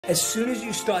As soon as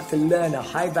you start to learn a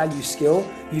high-value skill,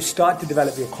 you start to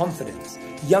develop your confidence.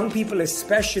 Young people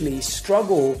especially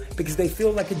struggle because they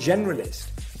feel like a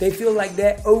generalist. They feel like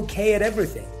they're okay at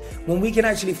everything. When we can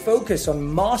actually focus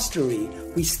on mastery,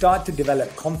 we start to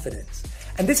develop confidence.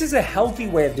 And this is a healthy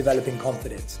way of developing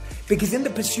confidence, because in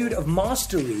the pursuit of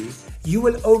mastery, you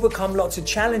will overcome lots of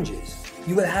challenges.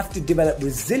 You will have to develop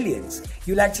resilience.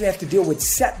 You'll actually have to deal with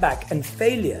setback and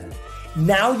failure.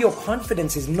 Now your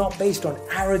confidence is not based on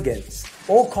arrogance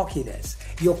or cockiness.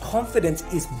 Your confidence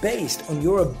is based on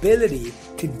your ability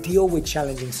to deal with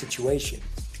challenging situations.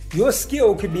 Your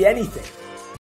skill could be anything.